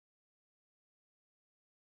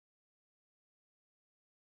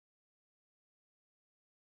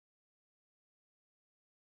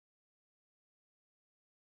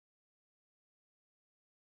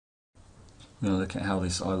We're going to look at how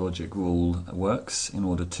this iLogic rule works in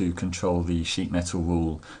order to control the sheet metal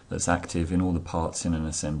rule that's active in all the parts in an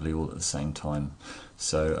assembly all at the same time.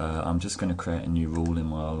 So I'm just going to create a new rule in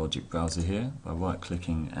my iLogic browser here by right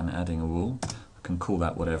clicking and adding a rule. I can call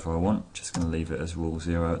that whatever I want, just going to leave it as rule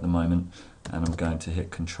 0 at the moment, and I'm going to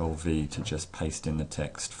hit Ctrl V to just paste in the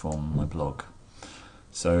text from my blog.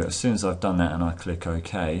 So as soon as I've done that and I click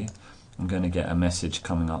OK, I'm going to get a message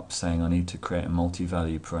coming up saying I need to create a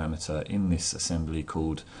multi-value parameter in this assembly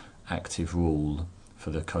called active rule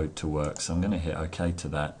for the code to work. So I'm going to hit OK to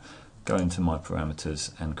that, go into my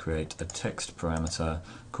parameters and create a text parameter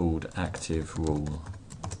called active rule.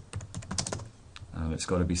 And it's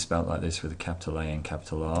got to be spelled like this with a capital A and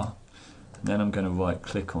capital R. And then I'm going to right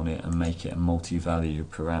click on it and make it a multi-value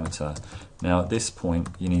parameter. Now at this point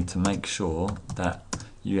you need to make sure that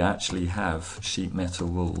you actually have sheet metal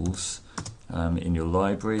rules in your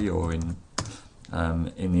library or in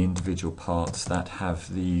the individual parts that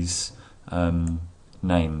have these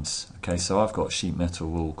names. Okay, so I've got a sheet metal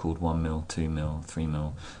rule called 1 mil, 2 mil, 3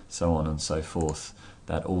 mil, so on and so forth,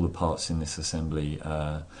 that all the parts in this assembly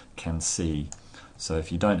can see. So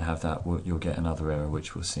if you don't have that, you'll get another error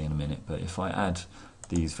which we'll see in a minute. But if I add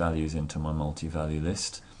these values into my multi-value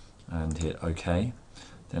list and hit OK,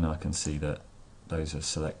 then I can see that those are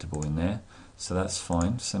selectable in there. So that's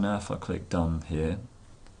fine. So now if I click done here,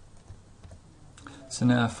 so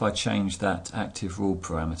now if I change that active rule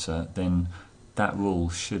parameter, then that rule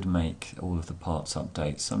should make all of the parts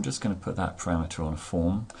update. So I'm just going to put that parameter on a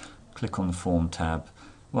form, click on the form tab,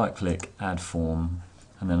 right click, add form,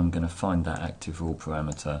 and then I'm going to find that active rule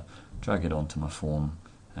parameter, drag it onto my form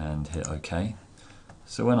and hit OK.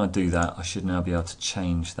 So when I do that, I should now be able to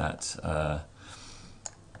change that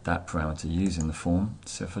that parameter using the form.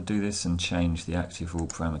 So if I do this and change the active rule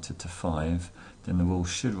parameter to 5, then the rule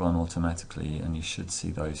should run automatically and you should see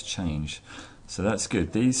those change. So that's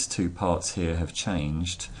good. These two parts here have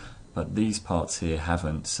changed, but these parts here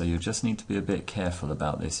haven't, so you just need to be a bit careful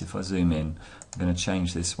about this. If I zoom in, I'm going to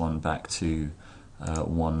change this one back to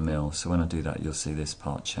 1 mil. So when I do that, you'll see this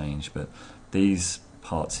part change, but these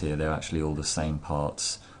parts here, they're actually all the same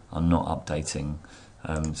parts. I'm not updating.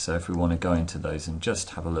 So if we want to go into those and just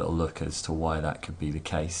have a little look as to why that could be the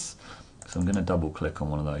case. So I'm going to double click on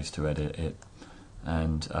one of those to edit it,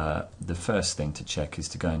 and the first thing to check is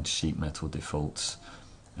to go into sheet metal defaults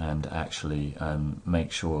and actually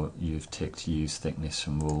make sure you've ticked use thickness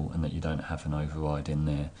from rule and that you don't have an override in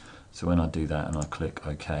there. So when I do that and I click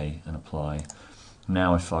OK and apply,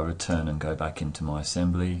 now if I return and go back into my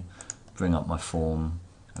assembly, bring up my form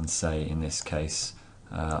and say in this case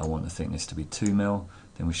I want the thickness to be 2 mil,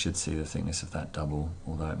 then we should see the thickness of that double,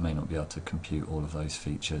 although it may not be able to compute all of those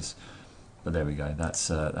features. But there we go,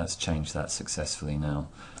 that's changed that successfully now.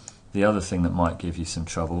 The other thing that might give you some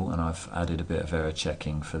trouble, and I've added a bit of error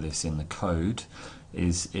checking for this in the code,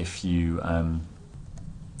 is if you've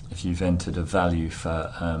entered a value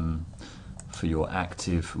for your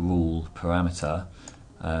active rule parameter,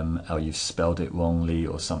 or you've spelled it wrongly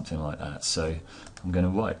or something like that. So I'm going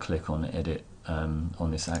to right click on edit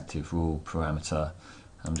on this active rule parameter.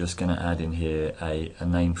 I'm just going to add in here a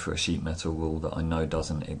name for a sheet metal rule that I know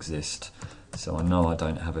doesn't exist. So I know I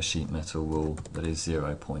don't have a sheet metal rule that is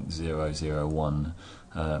 0.001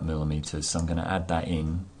 millimeters. So I'm going to add that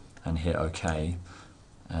in and hit OK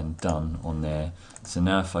and done on there. So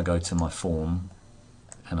now if I go to my form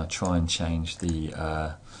and I try and change the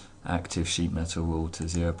active sheet metal rule to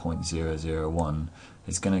 0.001,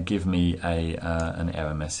 it's going to give me an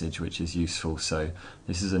error message, which is useful. So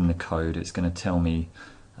this is in the code. It's going to tell me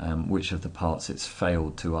which of the parts it's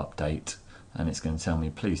failed to update, and it's going to tell me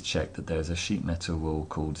please check that there's a sheet metal rule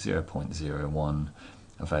called 0.01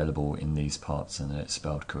 available in these parts and that it's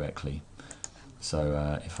spelled correctly.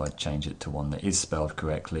 So if I change it to one that is spelled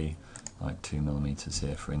correctly, like 2 millimeters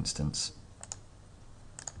here for instance,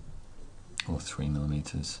 or 3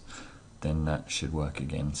 millimeters, then that should work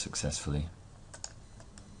again successfully.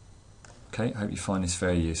 Okay, I hope you find this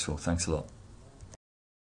very useful. Thanks a lot.